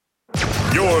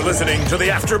You're listening to the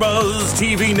AfterBuzz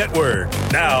TV Network,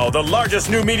 now the largest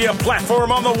new media platform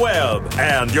on the web,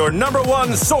 and your number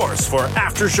one source for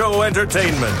after-show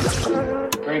entertainment.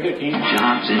 Very good, Dean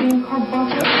Johnson.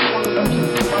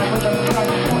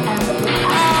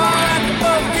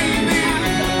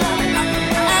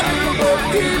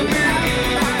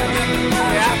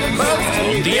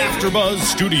 From the AfterBuzz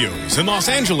Studios in Los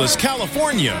Angeles,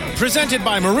 California, presented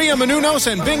by Maria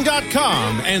Menounos and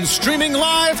Bing.com, and streaming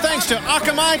live thanks to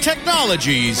Akamai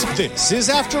Technologies. This is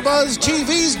AfterBuzz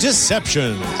TV's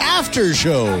Deception After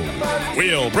Show.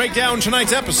 We'll break down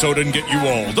tonight's episode and get you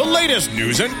all the latest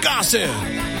news and gossip.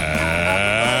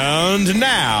 And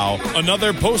now,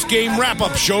 another post-game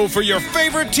wrap-up show for your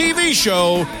favorite TV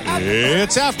show.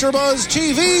 It's AfterBuzz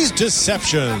TV's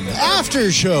Deception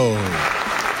After Show.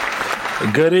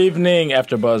 Good evening,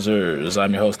 AfterBuzzers.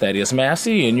 I'm your host, Thaddeus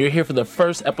Massey, and you're here for the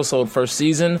first episode, first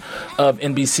season of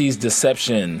NBC's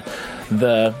Deception.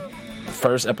 The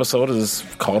first episode is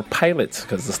called Pilot,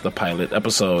 because it's the pilot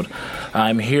episode.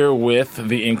 I'm here with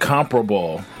the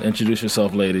incomparable. Introduce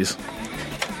yourself, ladies.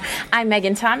 I'm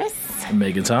Megan Thomas.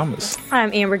 Megan Thomas.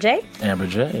 I'm Amber J. Amber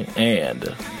J.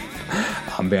 And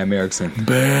I'm Bam Erickson.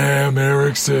 Bam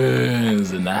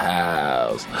Erickson's in the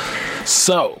house.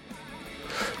 So,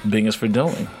 Bing is for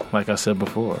doing, like I said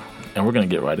before. And we're going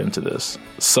to get right into this.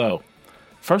 So,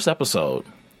 first episode.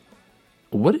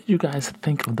 What did you guys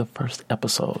think of the first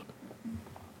episode?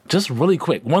 Just really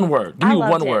quick. One word. Give me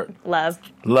one word. Love.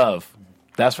 Love.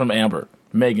 That's from Amber.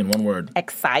 Megan, one word.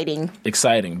 Exciting.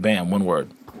 Exciting. Bam, one word.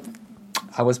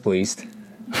 I was pleased.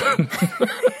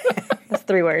 That's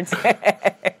 3 words.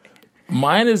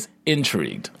 Mine is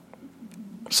intrigued.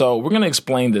 So we're going to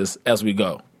explain this as we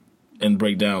go and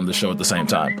break down the show at the same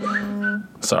time.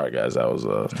 Sorry, guys.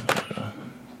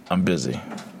 I'm busy.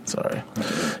 Sorry.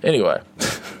 Anyway,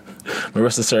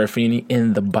 Marissa Serafini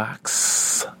in the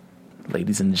box.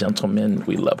 Ladies and gentlemen,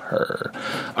 we love her.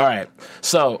 All right.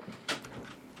 So,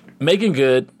 Megan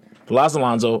Good, Laz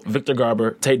Alonso, Victor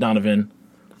Garber, Tate Donovan,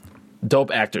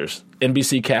 dope actors.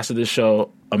 NBC casted this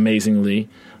show amazingly.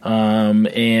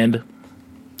 And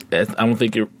I don't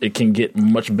think it can get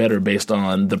much better based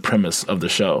on the premise of the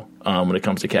show when it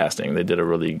comes to casting. They did a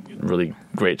really, really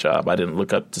great job. I didn't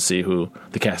look up to see who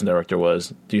the casting director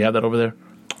was. Do you have that over there?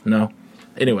 No?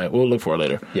 Anyway, we'll look for it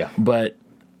later. Yeah. But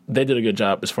they did a good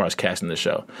job as far as casting the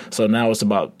show. So now it's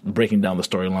about breaking down the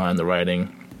storyline, the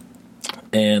writing,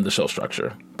 and the show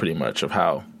structure, pretty much, of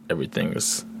how everything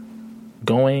is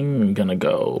going and gonna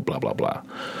go, blah, blah, blah.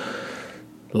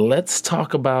 Let's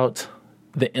talk about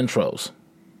the intros.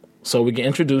 So we get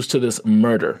introduced to this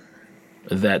murder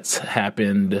that's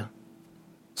happened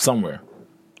somewhere.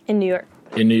 In New York.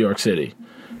 In New York City.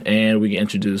 And we get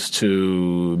introduced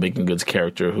to Megan Good's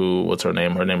character, what's her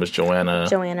name? Her name is Joanna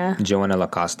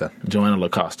LaCosta. Joanna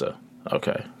LaCosta.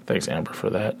 Okay. Thanks, Amber, for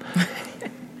that.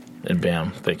 And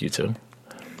Bam, thank you, too.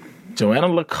 Joanna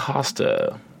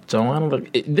LaCosta.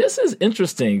 This is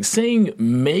interesting, seeing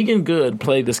Megan Good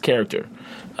play this character.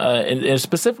 And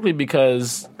specifically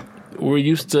because we're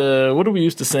used to, what are we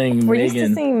used to seeing We're Megan? used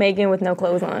to seeing Megan with no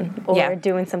clothes on or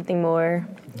doing something more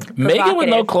Megan with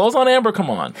no clothes on, Amber? Come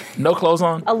on. No clothes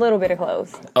on? A little bit of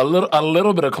clothes. A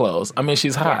little bit of clothes. I mean,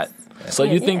 she's hot. Yes. So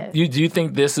do you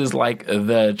think this is like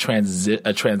the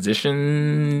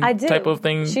transition type of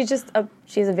thing?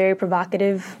 She's a very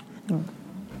provocative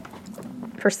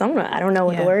persona. I don't know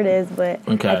what the word is, but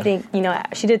I think,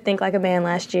 she did think like a man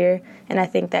last year, and I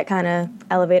think that kind of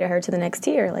elevated her to the next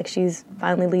tier. Like, she's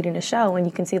finally leading a show, and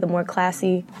you can see the more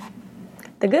classy,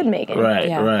 the good Megan.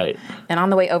 Right. And on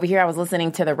the way over here, I was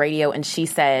listening to the radio, and she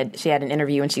said, she had an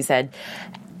interview, and she said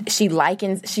she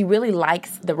really likes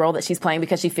the role that she's playing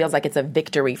because she feels like it's a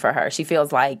victory for her. She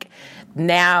feels like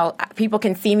now people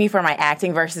can see me for my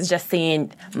acting versus just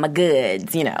seeing my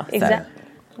goods, Exactly.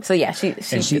 So yeah,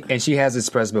 she has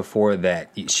expressed before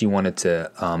that she wanted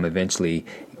to eventually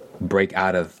break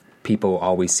out of people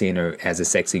always seeing her as a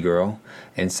sexy girl,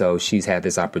 and so she's had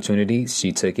this opportunity.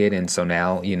 She took it, and so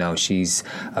now she's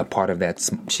a part of that.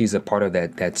 She's a part of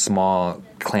that small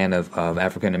clan of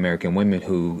African American women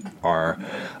who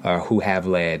have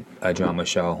led a drama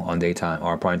show on daytime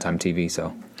or primetime TV.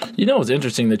 So it's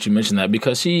interesting that you mentioned that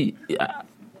because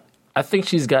I think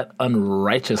she's got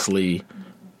unrighteously.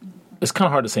 It's kind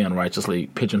of hard to say unrighteously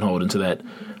pigeonholed into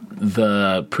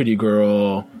the pretty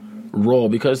girl role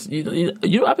because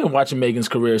I've been watching Megan's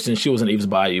career since she was in Eve's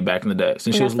Bayou back in the day.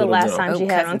 Since she was a little girl. That's the last time she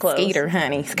had on clothes. Skeeter,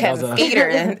 honey. Cousin Skeeter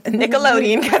and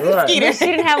Nickelodeon. Cousin Skeeter. She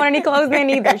didn't have on any clothes then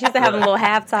either. She used to have a little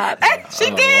half top. She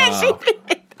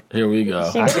did. Here we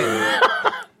go.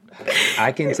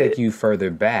 I can take you further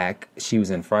back. She was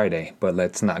in Friday, but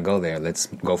let's not go there. Let's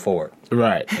go forward.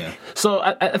 Right. Yeah. So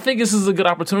I think this is a good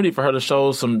opportunity for her to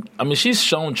show some. I mean, she's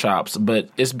shown chops, but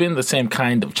it's been the same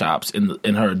kind of chops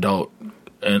in her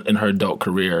adult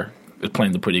career,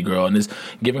 playing the pretty girl, and it's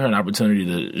giving her an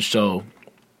opportunity to show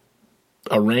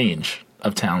a range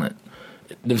of talent.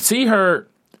 To see her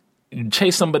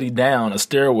chase somebody down a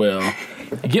stairwell,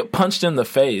 get punched in the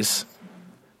face,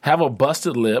 have a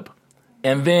busted lip,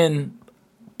 and then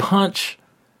punch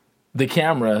the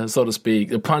camera, so to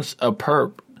speak, punch a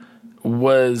perp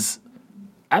was...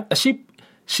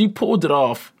 She pulled it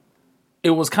off. It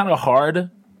was kind of hard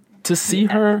to see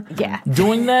her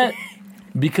doing that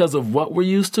because of what we're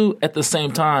used to. At the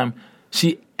same time,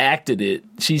 she acted it.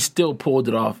 She still pulled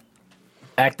it off.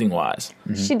 Acting-wise.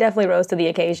 Mm-hmm. She definitely rose to the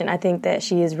occasion. I think that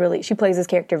she plays this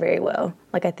character very well.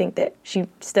 Like, I think that she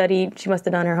studied, she must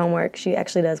have done her homework. She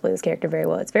actually does play this character very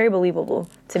well. It's very believable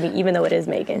to me, even though it is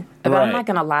Megan. But I'm not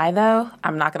going to lie, though.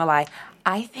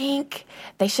 I think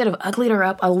they should have uglied her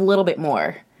up a little bit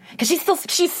more. Because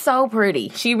she's so pretty.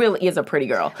 She really is a pretty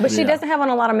girl. But she doesn't have on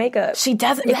a lot of makeup. She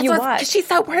doesn't. If you watch. She's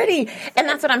so pretty. And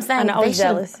that's what I'm saying. I know, I'm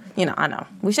jealous. I know.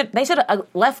 They should have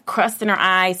left crust in her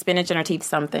eye, spinach in her teeth,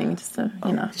 something. Just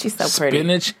to, she's so pretty.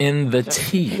 Spinach in the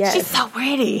teeth. Yes. She's so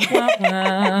pretty.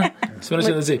 Spinach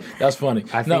in the teeth. That's funny.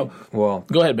 Go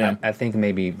ahead, Bam. I think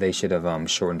maybe they should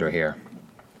have shortened her hair.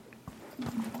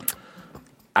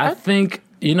 I think...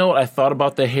 You know what I thought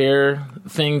about the hair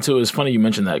thing too? It's funny you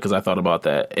mentioned that because I thought about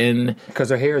that. And because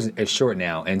her hair is short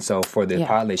now, and so for the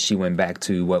pilot, she went back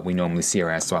to what we normally see her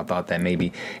as. So I thought that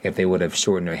maybe if they would have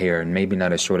shortened her hair, and maybe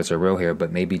not as short as her real hair,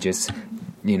 but maybe just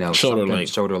shoulder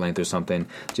length or something,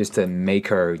 just to make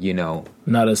her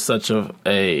not as such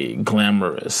a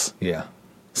glamorous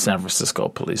San Francisco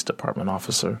Police Department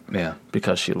officer. Yeah,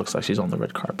 because she looks like she's on the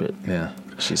red carpet. Yeah,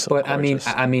 she's so. But gorgeous.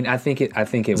 I mean, I think it. Is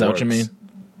works. that what you mean?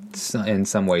 In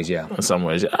some ways, yeah. In some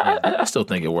ways, yeah. I still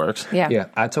think it works. Yeah. Yeah,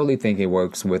 I totally think it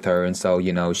works with her. And so,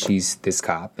 she's this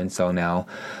cop. And so now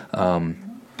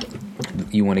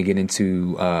you want to get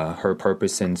into her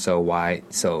purpose. And so why?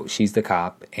 So she's the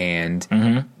cop. And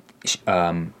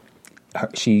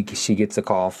she gets a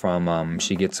call from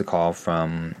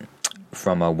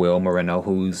Will Moreno,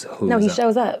 who's no, he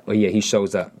shows up. Oh, yeah, he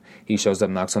shows up. He shows up,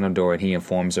 knocks on her door, and he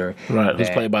informs her. Right, who's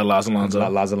played by Laz Alonso.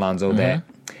 Laz Alonso,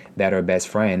 that her best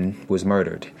friend was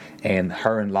murdered. And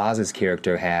her and Laz's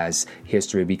character has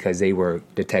history because they were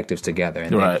detectives together.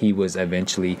 And then he was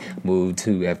eventually moved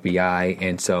to FBI.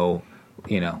 And so,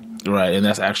 Right, and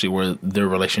that's actually where their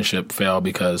relationship fell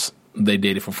because they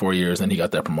dated for 4 years, and he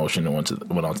got that promotion and went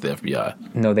on to the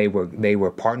FBI. No, they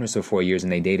were partners for 4 years,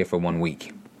 and they dated for 1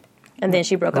 week. And then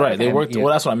she broke up. Right, they worked. Yeah.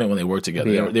 Well, that's what I meant when they worked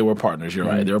together. Yeah. They were partners. You're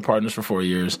right. They were partners for 4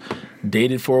 years,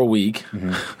 dated for a week,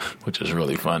 which is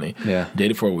really funny. Yeah,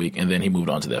 dated for a week, and then he moved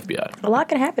on to the FBI. A lot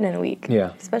can happen in a week.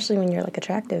 Yeah, especially when you're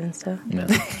attractive and stuff. Yeah.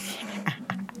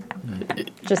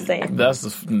 Just saying.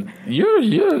 That's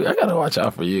you. I gotta watch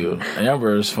out for you.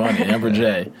 Amber is funny. Amber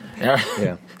J.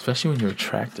 Yeah. Especially when you're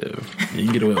attractive, you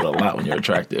can get away with a lot when you're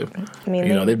attractive. I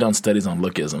mean, they've done studies on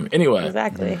lookism. Anyway,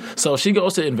 exactly. So she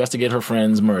goes to investigate her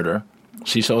friend's murder.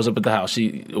 She shows up at the house.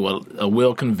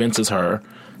 Will convinces her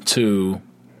to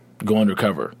go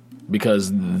undercover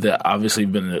because there obviously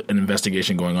been an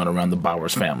investigation going on around the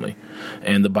Bowers family,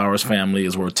 and the Bowers family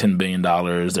is worth $10 billion.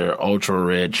 They're ultra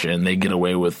rich, and they get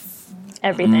away with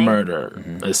everything. Murder.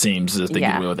 It seems as they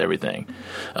get away with everything.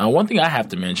 One thing I have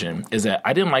to mention is that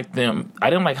I didn't like them. I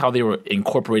didn't like how they were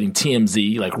incorporating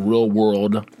TMZ, like real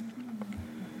world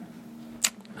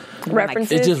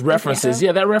references. It's just references.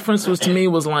 Yeah, that reference was to me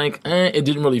was like it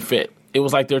didn't really fit. It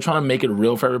was like they're trying to make it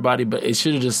real for everybody, but it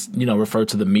should have just referred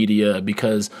to the media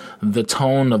because the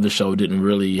tone of the show didn't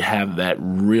really have that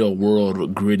real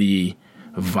world gritty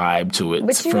vibe to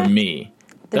it for me.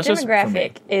 The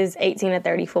demographic is 18 to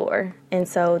 34, and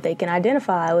so they can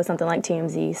identify with something like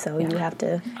TMZ, so you have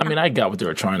to... I mean, I got what they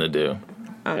were trying to do.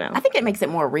 I don't know. I think it makes it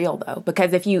more real, though,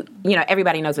 because if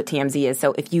everybody knows what TMZ is,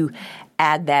 so if you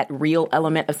add that real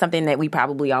element of something that we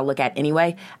probably all look at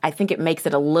anyway, I think it makes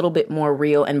it a little bit more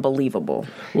real and believable.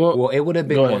 Well, it would have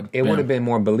been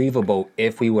more believable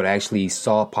if we would actually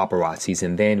saw paparazzis,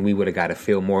 and then we would have got a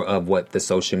feel more of what the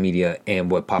social media and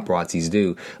what paparazzis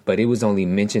do. But it was only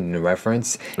mentioned in the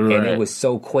reference, and it was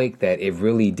so quick that it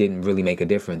really didn't really make a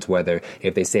difference whether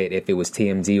if it was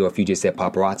TMZ or if you just said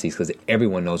paparazzis, because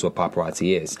everyone knows what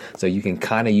paparazzi is. So you can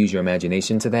kind of use your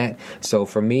imagination to that. So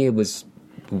for me, it was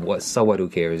what? So what? Who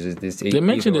cares? They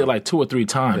mentioned it like 2 or 3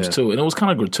 times too, and it was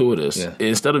kind of gratuitous. Yeah.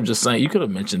 Instead of just saying, you could have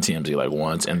mentioned TMZ like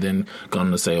once and then gone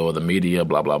to say, "Oh, the media,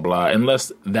 blah blah blah,"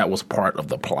 unless that was part of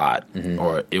the plot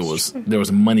or there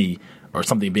was money or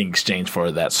something being exchanged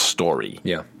for that story.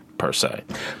 Yeah. Per se.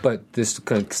 But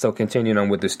so continuing on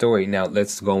with the story, now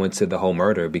let's go into the whole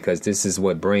murder, because this is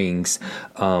what brings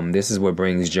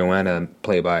Joanna,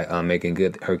 played by Megan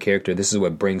Good, her character. This is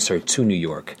what brings her to New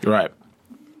York, right?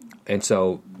 And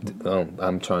so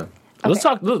I'm trying. Okay. Let's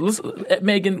talk.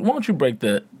 Megan, why don't you break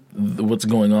what's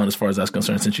going on as far as that's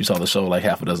concerned? Since you saw the show like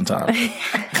half a dozen times.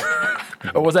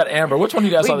 Or was that Amber? Which one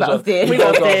of you guys saw the show? We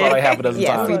both saw like half a dozen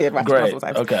times. Yes, we did watch multiple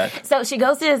times. Okay. So she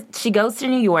goes to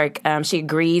New York. She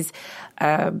agrees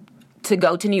to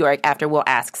go to New York after Will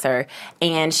asks her,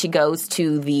 and she goes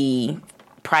to the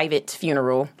private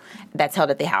funeral that's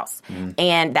held at the house.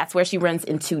 And that's where she runs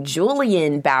into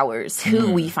Julian Bowers,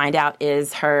 who we find out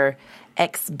is her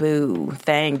ex-boo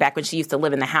thing back when she used to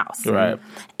live in the house. Right.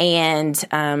 And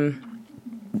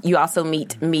you also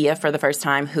meet Mia for the first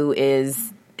time, who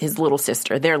is his little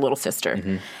sister, their little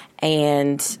sister.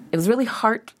 And it was really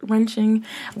heart-wrenching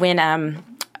when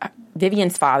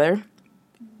Vivian's father,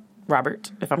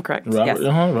 Robert, if I'm correct.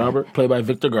 Robert, played by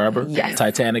Victor Garber. Yes.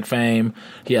 Titanic fame.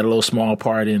 He had a little small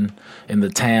part in The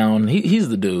Town. He's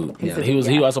the dude.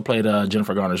 He also played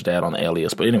Jennifer Garner's dad on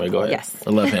Alias. But anyway, go ahead. Yes.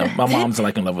 I love him. My mom's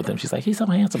like in love with him. She's like, he's so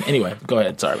handsome. Anyway, go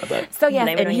ahead. Sorry about that. So yes,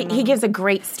 and he gives a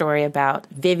great story about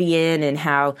Vivian and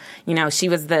how, she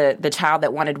was the child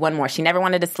that wanted one more. She never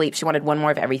wanted to sleep. She wanted one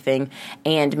more of everything.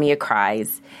 And Mia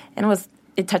cries. And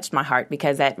it touched my heart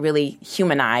because that really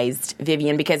humanized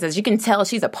Vivian, because as you can tell,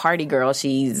 she's a party girl.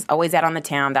 She's always out on the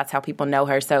town. That's how people know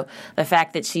her. So the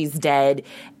fact that she's dead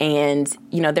and,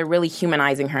 they're really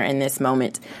humanizing her in this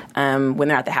moment when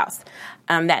they're at the house.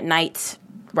 That night,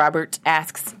 Robert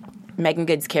asks Megan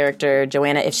Good's character,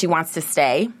 Joanna, if she wants to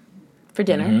stay for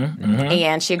dinner,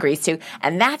 and she agrees to.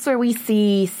 And that's where we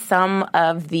see some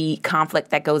of the conflict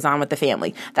that goes on with the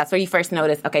family. That's where you first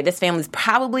notice, okay, this family's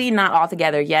probably not all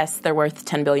together. Yes, they're worth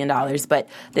 $10 billion, but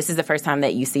this is the first time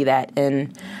that you see that.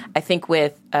 And I think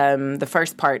with the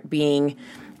first part being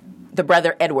the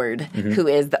brother Edward, who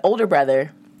is the older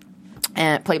brother,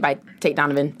 played by Tate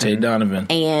Donovan.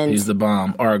 And he's the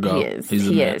bomb. Argo. He is. He's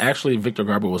the man. Actually, Victor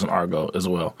Garber was an Argo as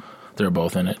well. They're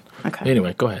both in it. Okay.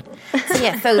 Anyway, go ahead.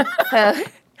 So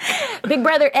Big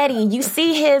Brother Eddie, you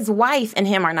see his wife and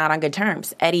him are not on good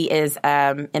terms. Eddie is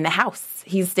in the house.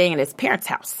 He's staying at his parents'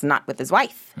 house, not with his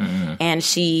wife. And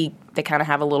they kind of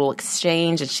have a little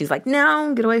exchange, and she's like,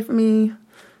 no, get away from me.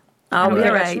 I'll be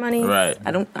all right. Money. Right.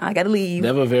 I got to leave. They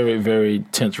have a very, very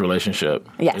tense relationship.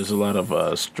 Yes. There's a lot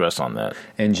of stress on that.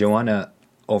 And Joanna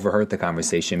overheard the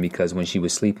conversation because when she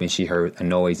was sleeping, she heard a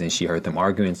noise and she heard them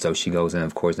arguing. So she goes and,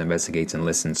 of course, investigates and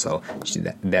listens. So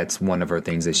that's one of her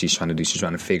things that she's trying to do. She's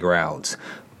trying to figure out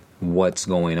what's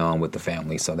going on with the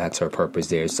family. So that's her purpose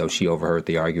there. So she overheard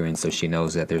the arguing, so she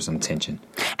knows that there's some tension.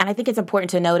 And I think it's important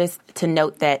to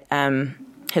note that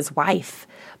his wife,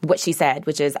 what she said,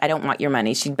 which is, I don't want your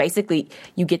money. She basically,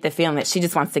 you get the feeling that she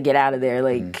just wants to get out of there.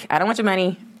 Like, I don't want your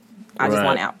money. I just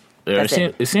want out. Yeah,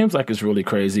 it seems like it's really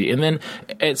crazy. And then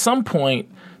at some point,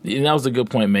 and that was a good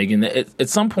point, Megan, at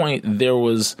some point there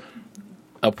was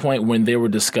a point when they were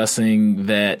discussing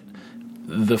that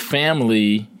the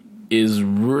family is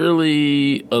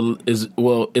really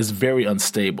is very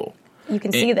unstable. You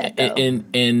can see that, though.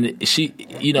 And she,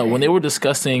 when they were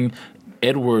discussing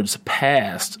Edward's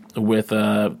past with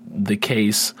the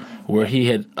case where he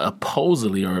had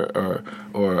supposedly or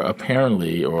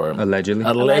apparently or allegedly,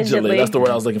 that's the word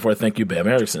I was looking for. Thank you, Bam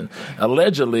Erickson.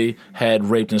 Allegedly had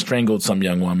raped and strangled some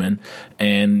young woman,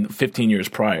 and 15 years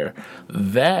prior.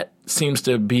 That seems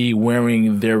to be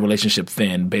wearing their relationship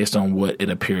thin, based on what it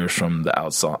appears from the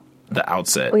outset.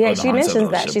 Well, yeah, she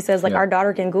mentions that. She says, our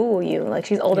daughter can Google you. Like,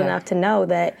 she's old enough to know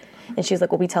that. And she's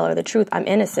like, well, we tell her the truth. I'm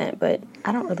innocent, but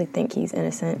I don't really think he's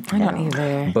innocent. I don't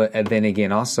either. But then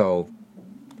again, also,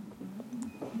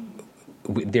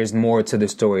 there's more to the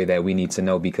story that we need to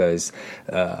know, because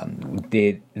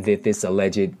did this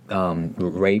alleged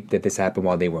rape, that this happened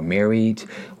while they were married?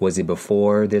 Was it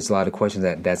before? There's a lot of questions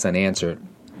that's unanswered.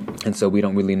 And so we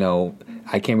don't really know.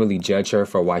 I can't really judge her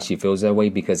for why she feels that way,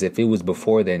 because if it was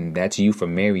before, then that's you for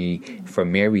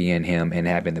marrying him and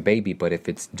having the baby. But if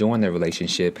it's during the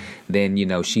relationship, then,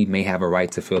 she may have a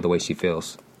right to feel the way she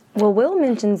feels. Well, Will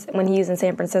mentions when he was in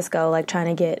San Francisco, trying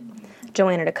to get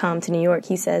Joanna to come to New York,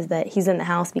 he says that he's in the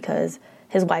house because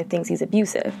his wife thinks he's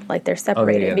abusive. They're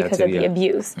separated because of the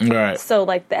abuse. Right. So,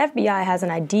 the FBI has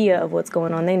an idea of what's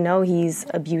going on. They know he's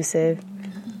abusive,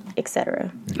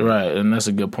 etc. Right, and that's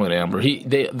a good point, Amber.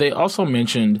 They also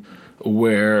mentioned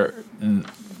where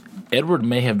Edward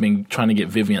may have been trying to get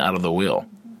Vivian out of the will.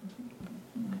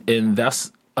 And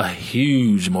that's a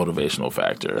huge motivational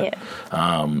factor.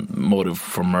 Motive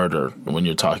for murder when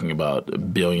you're talking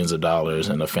about billions of dollars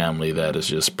in a family that is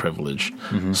just privileged.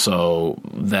 So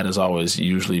that has always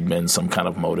usually been some kind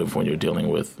of motive when you're dealing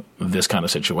with this kind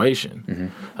of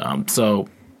situation.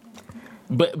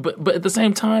 But at the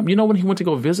same time, you know, when he went to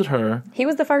go visit her, he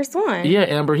was the first one. Yeah,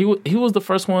 Amber, he was the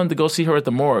first one to go see her at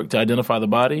the morgue to identify the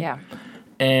body. Yeah.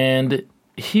 And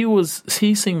he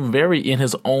seemed very in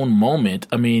his own moment.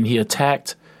 I mean, he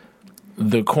attacked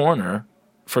the coroner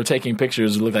for taking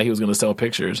pictures. It looked like he was going to sell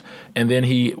pictures. And then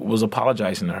he was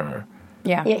apologizing to her.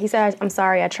 Yeah, he said, "I'm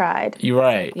sorry, I tried." You're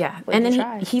right. Yeah, and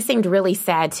then he seemed really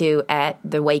sad too at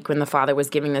the wake when the father was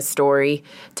giving this story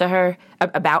to her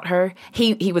about her.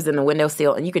 He was in the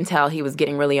windowsill, and you can tell he was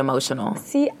getting really emotional.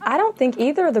 See, I don't think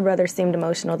either of the brothers seemed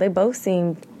emotional. They both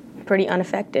seemed pretty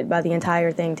unaffected by the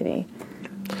entire thing to me.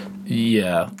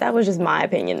 Yeah, that was just my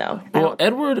opinion, though. Well,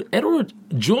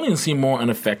 Julian seemed more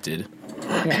unaffected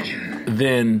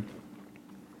than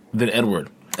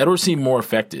Edward. Edward seemed more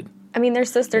affected. I mean, their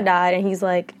sister died, and he's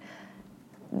like,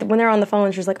 when they're on the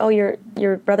phone, she's like, "Oh, your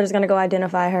brother's gonna go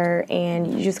identify her,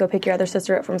 and you just go pick your other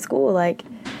sister up from school." Like,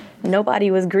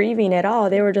 nobody was grieving at all.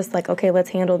 They were just like, "Okay,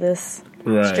 let's handle this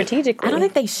strategically." I don't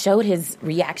think they showed his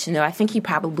reaction, though. I think he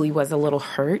probably was a little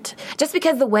hurt, just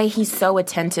because the way he's so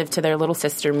attentive to their little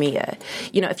sister, Mia.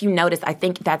 You know, if you notice, I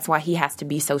think that's why he has to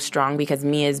be so strong, because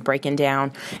Mia is breaking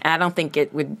down, and I don't think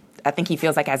it would... I think he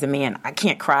feels like, as a man, I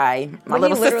can't cry. My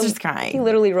little sister's crying. He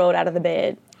literally rolled out of the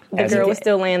bed. The girl was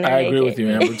still laying there naked. I agree with you,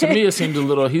 Amber. To me,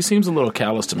 he seems a little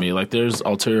callous to me. Like, there's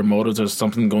ulterior motives. There's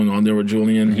something going on there with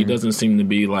Julian. He doesn't seem to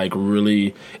be, like,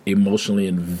 really emotionally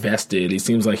invested. He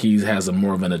seems like he has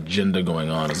more of an agenda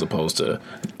going on as opposed to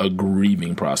a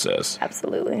grieving process.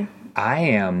 Absolutely. I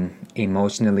am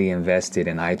emotionally invested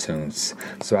in iTunes.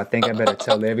 So I think I better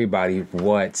tell everybody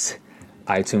what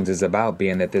iTunes is about,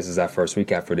 being that this is our first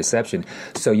week after Deception.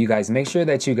 So you guys, make sure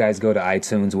that you guys go to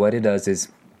iTunes. What it does is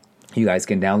you guys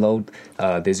can download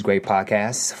this great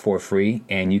podcast for free,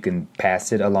 and you can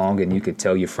pass it along, and you could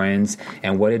tell your friends.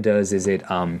 And what it does is it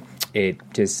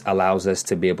just allows us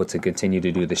to be able to continue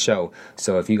to do the show.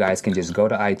 So if you guys can just go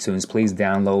to iTunes, please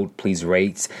download, please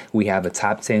rate. We have a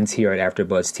top 10s here at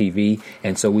AfterBuzz TV,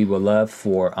 and so we would love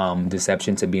for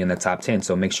Deception to be in the top 10.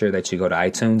 So make sure that you go to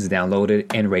iTunes, download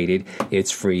it, and rate it. It's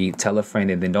free. Tell a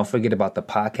friend, and then don't forget about the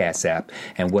podcast app.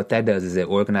 And what that does is it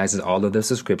organizes all of the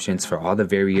subscriptions for all the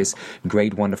various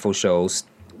great, wonderful shows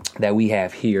that we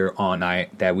have here on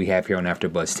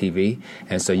AfterBuzz TV,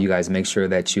 and so you guys make sure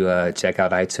that you check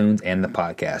out iTunes and the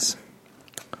podcast.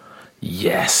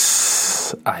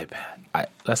 Yes, iPad.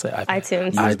 Let's say iPad.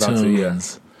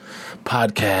 iTunes.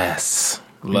 Podcasts.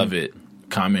 Love it.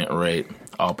 Comment, rate.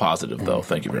 All positive, though.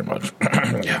 Thank you very much.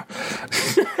 Yeah.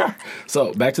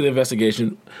 So back to the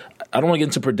investigation. I don't want to get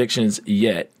into predictions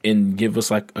yet, and give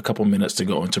us like a couple minutes to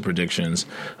go into predictions.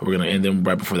 And then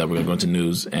right before that, we're gonna go into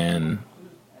news and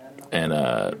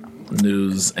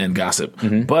gossip.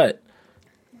 But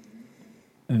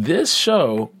this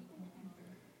show,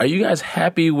 are you guys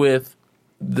happy with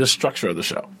the structure of the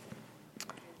show?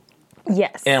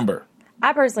 Yes. Amber.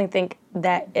 I personally think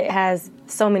that it has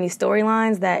so many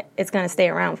storylines that it's going to stay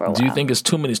around for a while. Do you think it's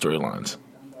too many storylines?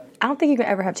 I don't think you can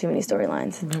ever have too many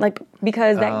storylines. Like,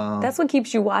 because that's what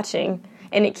keeps you watching,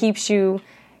 and it keeps you...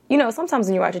 You know, sometimes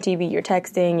when you're watching TV, you're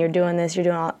texting, you're doing this, you're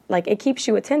doing all... Like, it keeps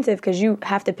you attentive because you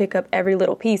have to pick up every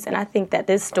little piece. And I think that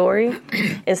this story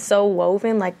is so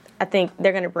woven. Like, I think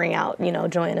they're going to bring out, you know,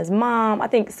 Joanna's mom. I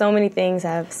think so many things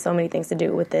have so many things to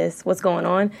do with this, what's going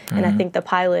on. And I think the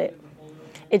pilot,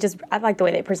 I like the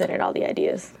way they presented all the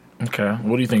ideas. Okay.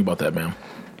 What do you think about that, ma'am?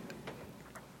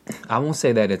 I won't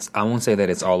say that it's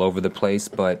all over the place,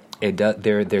 but it does.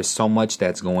 There's so much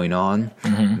that's going on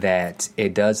that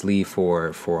it does leave for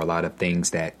a lot of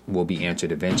things that will be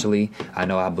answered eventually. I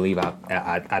know.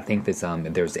 I think this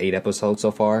there's 8 episodes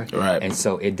so far, right? And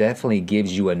so it definitely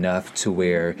gives you enough to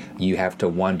where you have to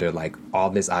wonder, like, all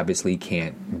this obviously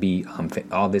can't be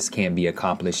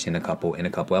accomplished in a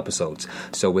couple episodes.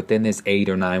 So within this 8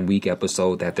 or 9 week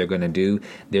episode that they're going to do,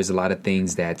 there's a lot of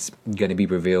things that's going to be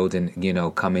revealed and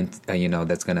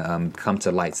that's going to come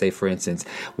to light. Say, for instance,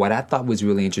 what I thought was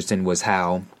really interesting was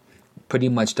how pretty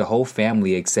much the whole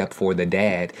family, except for the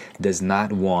dad, does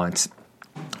not want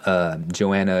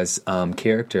Joanna's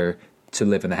character to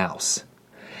live in the house.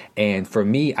 And for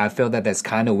me, I feel that that's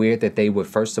kind of weird that they would,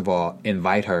 first of all,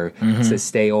 invite her to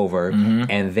stay over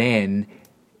and then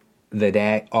the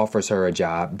dad offers her a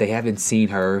job. They haven't seen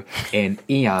her in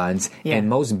eons. Yeah. And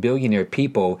most billionaire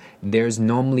people, there's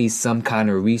normally some kind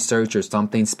of research or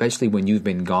something, especially when you've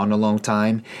been gone a long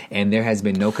time, and there has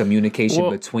been no communication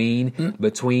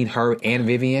between her and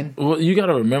Vivian. Well, you got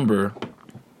to remember,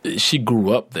 she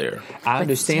grew up there. I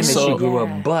understand that she grew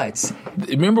up, but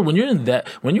remember when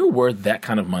you're worth that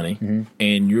kind of money,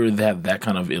 and you have that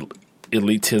kind of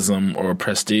elitism or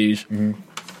prestige,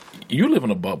 you live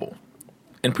in a bubble.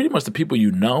 And pretty much the people you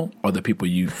know are the people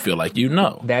you feel like you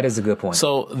know. That is a good point.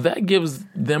 So that gives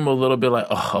them a little bit like,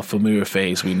 a familiar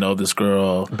face. We know this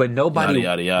girl. But nobody,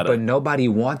 yada, yada, yada. But nobody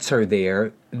wants her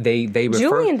there. They refer.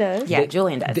 Julian does. Yeah,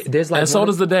 Julian does. There's like and so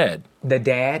does the dad. The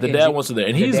dad wants her there,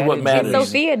 and he's what matters.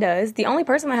 Sophia does. The only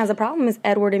person that has a problem is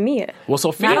Edward and Mia. Well,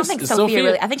 Sophia. No, I don't think Sophia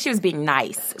really. I think she was being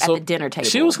nice at the dinner table.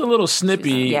 She was a little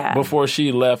snippy before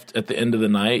she left at the end of the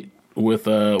night. With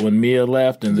when Mia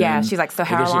left, and then, she's like, so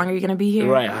how long are you going to be here?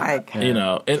 Right, like, you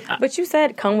know. But you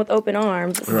said come with open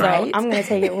arms, so I'm going to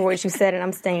take it for what you said, and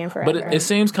I'm staying forever. But it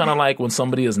seems kind of like when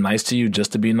somebody is nice to you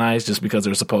just to be nice, just because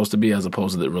they're supposed to be, as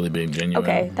opposed to it really being genuine.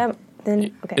 Okay,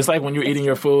 okay. It's like when you're eating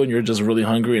your food and you're just really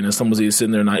hungry, and then someone's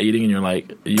sitting there not eating, and you're like,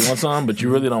 you want some, but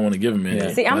you really don't want to give them any.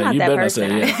 Yeah. See, I'm not that person.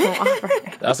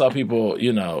 That's how people,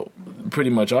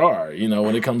 pretty much are.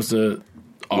 When it comes to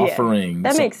offering,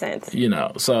 that makes sense.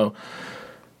 So.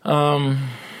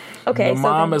 Okay, the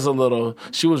mom is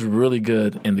she was really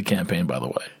good in the campaign, by the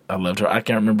way. I loved her. I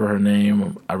can't remember her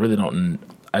name. I really don't.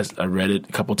 I read it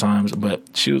a couple times, but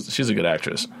she's a good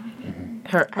actress.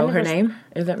 Her name?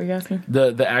 Is that what you're asking?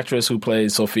 The actress who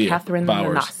plays Sophia Catherine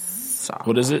Bowers. Lanassa.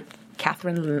 What is it?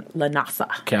 Catherine Lanassa.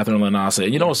 Catherine Lanassa.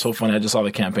 And you know what's so funny? I just saw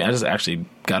the campaign. I just actually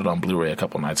got it on Blu-ray a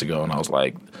couple nights ago, and I was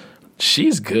like,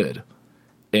 she's good.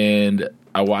 And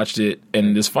I watched it,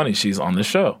 and it's funny. She's on the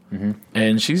show,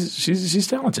 and she's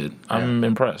talented. I'm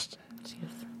impressed.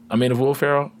 I mean, if Will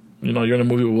Ferrell, you're in a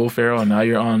movie with Will Ferrell, and now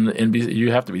you're on NBC,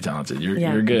 you have to be talented.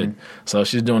 You're good. So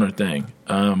she's doing her thing.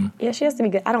 She has to be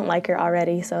good. I don't like her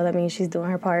already, so that means she's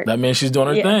doing her part. That means she's doing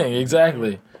her thing.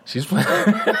 Exactly. She's playing.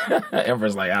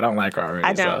 Emperor's like, I don't like her already.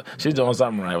 I don't. So she's doing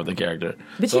something right with the character.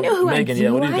 But so, you know who Megan, I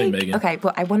do what like? do you think, Megan? Okay,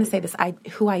 but I want to say this.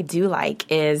 Who I do like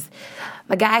is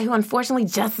the guy who unfortunately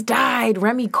just died,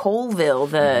 Remy Colville,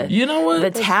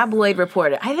 the tabloid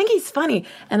reporter. I think he's funny,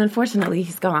 and unfortunately,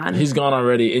 he's gone. He's gone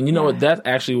already. And you know what? That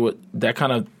actually that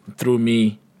kind of threw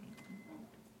me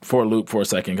for a loop for a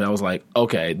second, because I was like,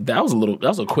 okay, that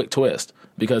was a quick twist,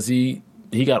 because he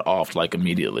got offed like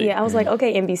immediately. Yeah, I was like,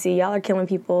 okay, NBC, y'all are killing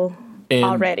people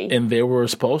already. And they were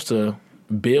supposed to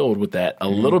build with that a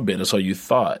little bit, or so you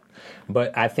thought.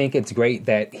 But I think it's great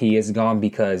that he is gone,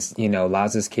 because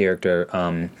Laz's character,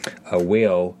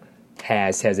 Will,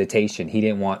 has hesitation. He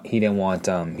didn't want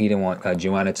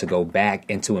Joanna to go back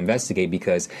and to investigate,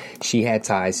 because she has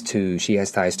ties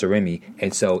to Remy,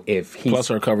 and so plus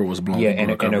her cover was blown. Yeah, and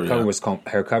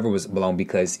her cover was blown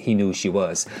because he knew who she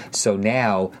was. So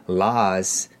now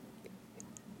Laz,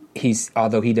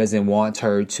 although he doesn't want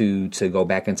her to go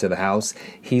back into the house,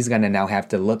 he's going to now have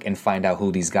to look and find out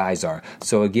who these guys are.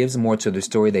 So it gives more to the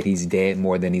story that he's dead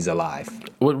more than he's alive.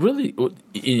 And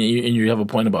you have a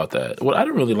point about that. What I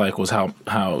didn't really like was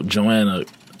how Joanna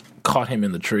caught him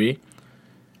in the tree.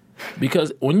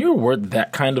 Because when you're worth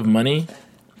that kind of money,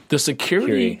 the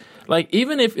security, like,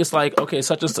 even if it's like, okay,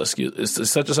 such and such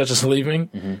is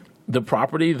leaving, the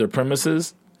property, the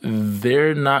premises,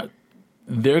 they're going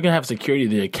to have security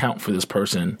to account for this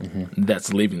person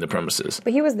that's leaving the premises.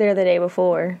 But he was there the day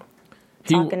before,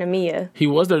 talking to Mia. He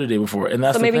was there the day before, and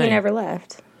that's so maybe the thing. He never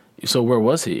left. So where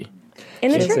was he?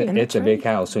 In the tree. It's a big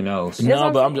house. Who knows?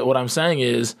 No, but what I'm saying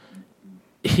is,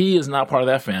 he is not part of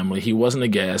that family. He wasn't a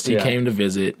guest. He came to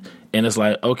visit, and it's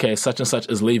like, okay, such and such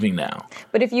is leaving now.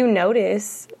 But if you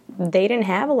notice, they didn't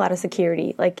have a lot of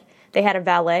security. Like, they had a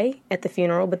valet at the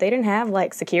funeral, but they didn't have,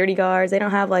 like, security guards. They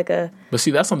don't have, like, a... But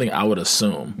see, that's something I would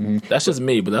assume. That's just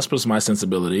me, but that's just my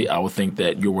sensibility. I would think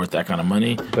that you're worth that kind of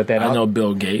money. But I know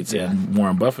Bill Gates and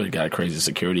Warren Buffett got crazy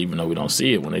security, even though we don't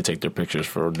see it when they take their pictures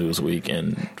for Newsweek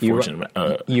and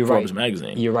Forbes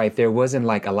magazine. You're right. There wasn't,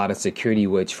 like, a lot of security,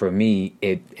 which, for me,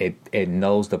 it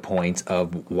knows the point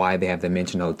of why they have to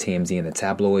mention TMZ and the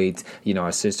tabloids.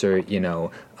 Our sister,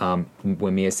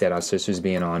 when Mia said our sister's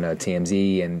being on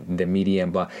TMZ and the media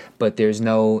and blah, but there's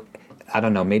no, I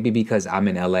don't know, maybe because I'm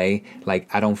in LA, like,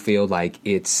 I don't feel like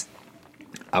it's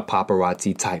a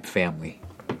paparazzi type family.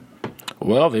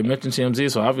 Well, they mentioned TMZ,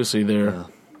 so obviously they're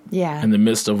in the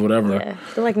midst of whatever. Yeah.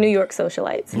 They're like New York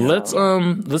socialites.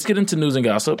 Let's get into news and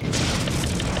gossip.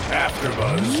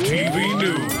 AfterBuzz TV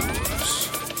News.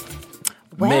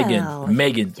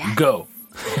 Megan, Yes. go.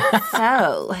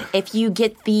 So, if you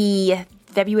get the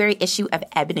February issue of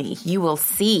Ebony, you will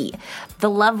see the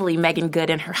lovely Megan Good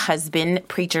and her husband,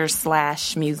 preacher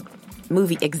 /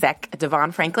 movie exec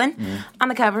Devon Franklin, on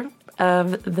the cover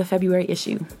of the February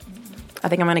issue. I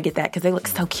think I'm going to get that because they look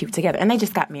so cute together. And they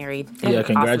just got married. Yeah,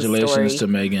 congratulations to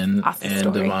Megan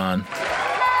and Devon.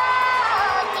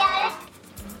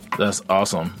 That's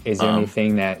awesome. Is there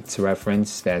anything that's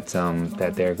referenced that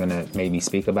they're going to maybe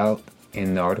speak about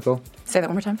in the article? Say that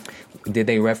one more time. Did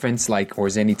they reference, or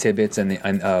is there any tidbits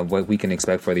and what we can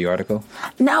expect for the article?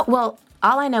 No, well,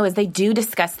 all I know is they do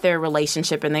discuss their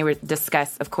relationship, and they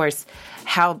discuss, of course,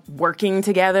 how working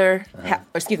together,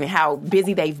 how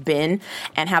busy they've been,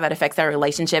 and how that affects their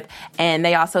relationship. And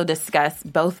they also discuss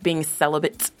both being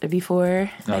celibate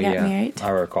before they got married. I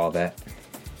recall that.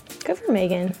 Good for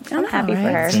Megan. I'm happy for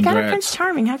her. She got a Prince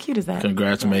Charming. How cute is that?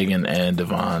 Congrats, Megan and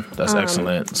Devon. That's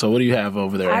excellent. So what do you have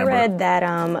over there, Amber? I read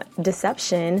that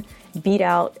Deception beat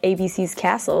out ABC's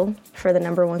Castle for the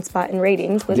 #1 spot in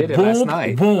ratings. Did it last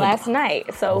night? Last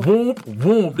night. So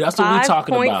That's what we're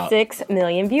talking about. 5.6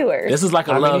 million viewers. This is like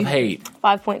a love-hate.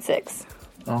 5.6.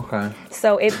 Okay.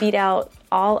 So it beat out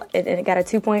and it got a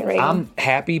 2-point rating. I'm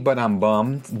happy, but I'm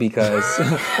bummed because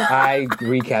I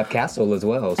recap Castle as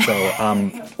well. So,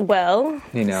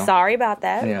 sorry about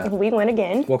that. Yeah. We win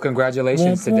again. Well,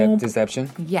 congratulations to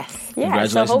Deception. Yes. Yeah.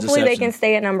 So hopefully they can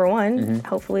stay at #1. Mm-hmm.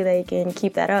 Hopefully they can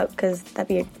keep that up because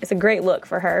it's a great look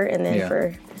for her and then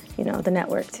for the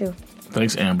network too.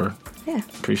 Thanks, Amber. Yeah.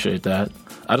 Appreciate that.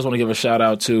 I just want to give a shout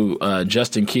out to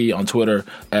Justin Key on Twitter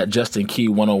at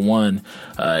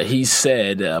JustinKey101. He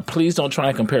said, please don't try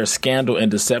and compare Scandal and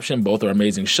Deception. Both are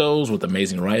amazing shows with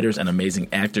amazing writers and amazing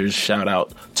actors. Shout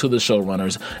out to the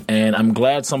showrunners. And I'm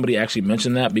glad somebody actually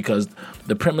mentioned that because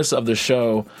the premises of the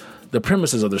show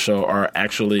are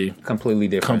actually completely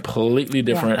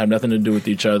different, have nothing to do with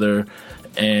each other.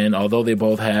 And although they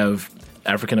both have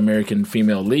African-American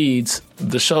female leads,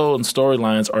 the show and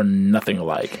storylines are nothing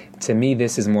alike. To me,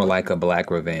 this is more like a Black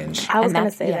Revenge. I was going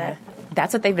to say that.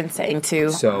 That's what they've been saying,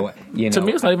 too. So, To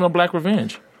me, it's not even a Black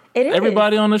Revenge. It is.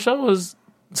 Everybody on the show is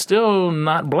still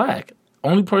not Black.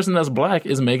 Only person that's Black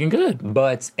is Megan Good.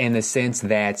 But in the sense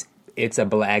that it's a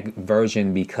Black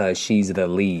version because she's the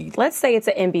lead. Let's say it's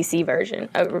an NBC version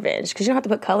of Revenge because you don't have to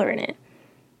put color in it.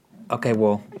 Okay,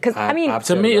 well, because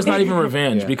to me, it's not even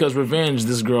revenge because revenge.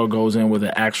 This girl goes in with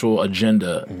an actual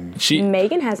agenda.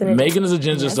 Megan has an agenda. Megan's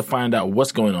agenda is to find out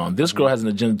what's going on. This girl has an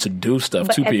agenda to do stuff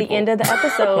to people. At the end of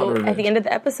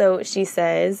the episode, she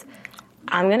says,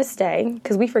 "I'm going to stay,"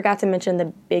 because we forgot to mention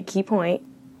the big key point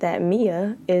that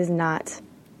Mia is not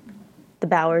the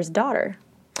Bowers' daughter.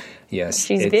 Yes,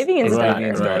 she's Vivian's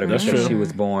daughter. Right. That's true. She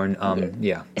was born.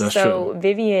 That's true.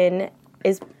 Vivian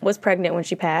was pregnant when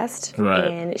she passed,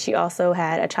 and she also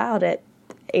had a child at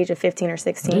the age of 15 or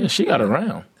 16. Yeah, she got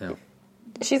around. Yeah.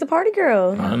 She's a party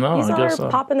girl. I know. You saw I guess her so.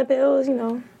 popping the pills,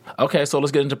 Okay, so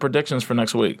let's get into predictions for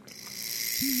next week.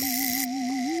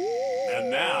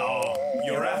 And now,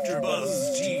 your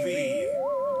AfterBuzz TV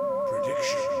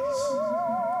predictions.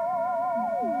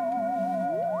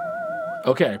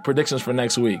 Okay, predictions for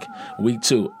next week. Week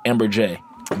 2, Amber J.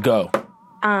 Go.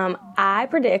 I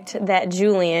predict that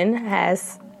Julian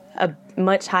has a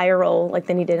much higher role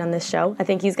than he did on this show. I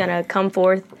think he's going to come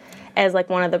forth as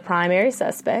one of the primary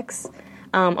suspects,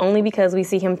 only because we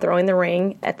see him throwing the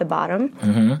ring at the bottom.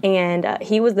 Mm-hmm. And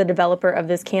he was the developer of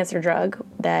this cancer drug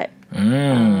that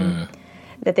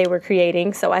they were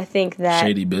creating. So I think that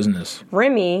shady business.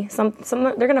 Remy,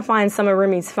 they're going to find some of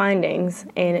Remy's findings,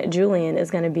 and Julian is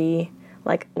going to be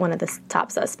one of the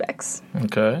top suspects.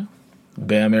 Okay.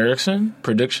 Bam Erickson,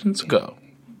 predictions, go.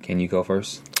 Can you go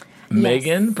first?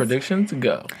 Megan, yes. Predictions,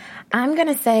 go. I'm going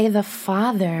to say the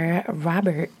father,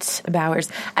 Robert Bowers.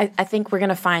 I think we're going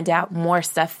to find out more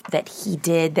stuff that he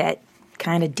did that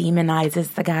kind of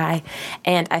demonizes the guy.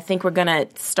 And I think we're going to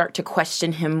start to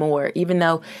question him more. Even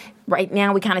though right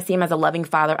now we kind of see him as a loving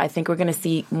father, I think we're going to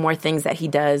see more things that he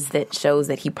does that shows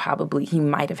that he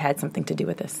might have had something to do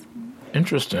with this.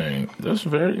 Interesting. That's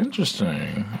very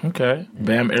interesting. Okay.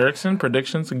 Bam Erickson,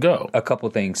 predictions, go. A couple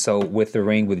things. So with the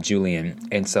ring with Julian,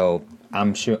 and so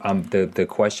I'm sure the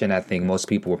question I think most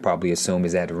people would probably assume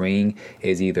is that ring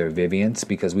is either Vivian's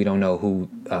because we don't know who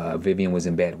Vivian was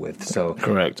in bed with. So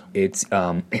correct. It's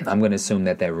I'm going to assume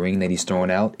that ring that he's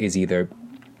throwing out is either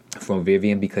from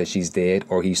Vivian because she's dead,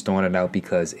 or he's throwing it out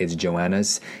because it's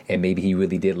Joanna's, and maybe he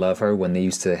really did love her when they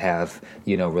used to have,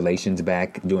 relations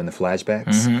back during the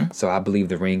flashbacks. So I believe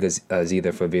the ring is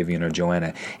either for Vivian or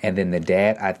Joanna. And then the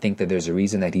dad, I think that there's a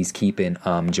reason that he's keeping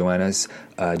Joanna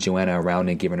around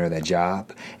and giving her that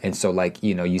job. And so, like,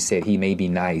 you said, he may be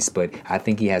nice, but I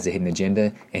think he has a hidden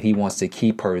agenda, and he wants to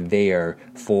keep her there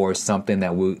for something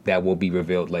that will be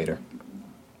revealed later.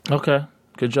 Okay.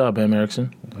 Good job, Pam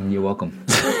Erickson. You're welcome.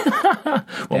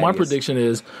 Well, my prediction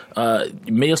is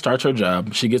Mia starts her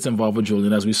job. She gets involved with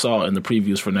Julian, as we saw in the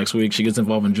previews for next week. She gets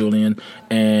involved in Julian,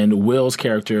 and Will's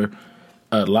character,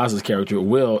 Laz's character,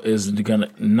 Will, is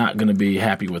not gonna be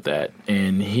happy with that,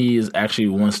 and he actually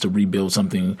wants to rebuild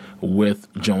something with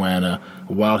Joanna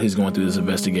while he's going through this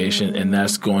investigation, and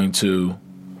that's going to.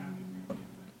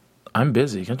 I'm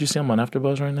busy. Can't you see I'm on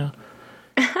AfterBuzz right now?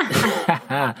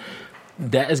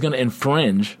 That is going to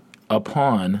infringe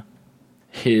upon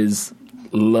his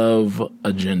love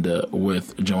agenda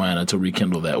with Joanna to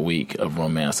rekindle that week of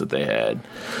romance that they had.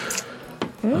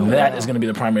 Ooh. That is going to be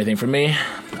the primary thing for me.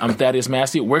 I'm Thaddeus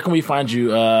Massey. Where can we find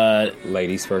you?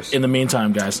 Ladies first. In the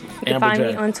meantime, guys. You can find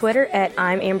me on Twitter at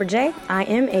I'm Amber J.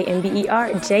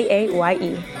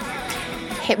 IMAMBERJAYE.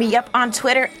 Hit me up on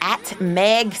Twitter at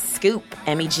Meg Scoop.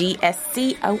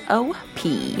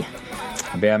 MEGSCOOP.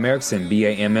 Bam Erickson,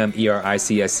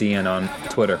 BAMMERICSCN on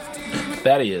Twitter.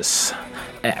 Thaddeus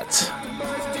at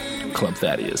Club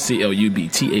Thaddeus,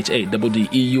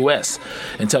 CLUBTHADDEUS.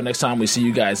 Until next time, we see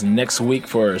you guys next week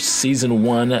for season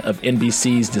 1 of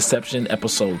NBC's Deception,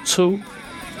 episode 2.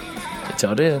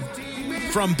 Until then.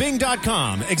 From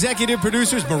Bing.com, executive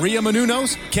producers Maria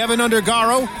Menounos, Kevin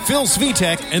Undergaro, Phil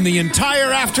Svitek, and the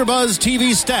entire AfterBuzz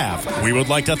TV staff, we would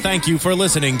like to thank you for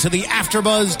listening to the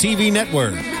AfterBuzz TV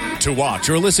network. To watch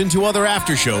or listen to other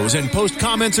after shows and post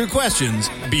comments or questions,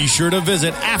 be sure to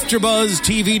visit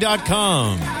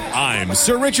AfterBuzzTV.com. I'm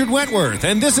Sir Richard Wentworth,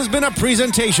 and this has been a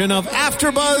presentation of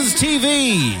AfterBuzz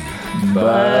TV.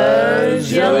 Buzz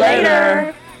you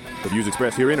later. The views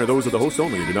expressed herein are those of the hosts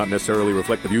only and do not necessarily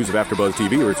reflect the views of AfterBuzz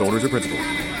TV or its owners or principals.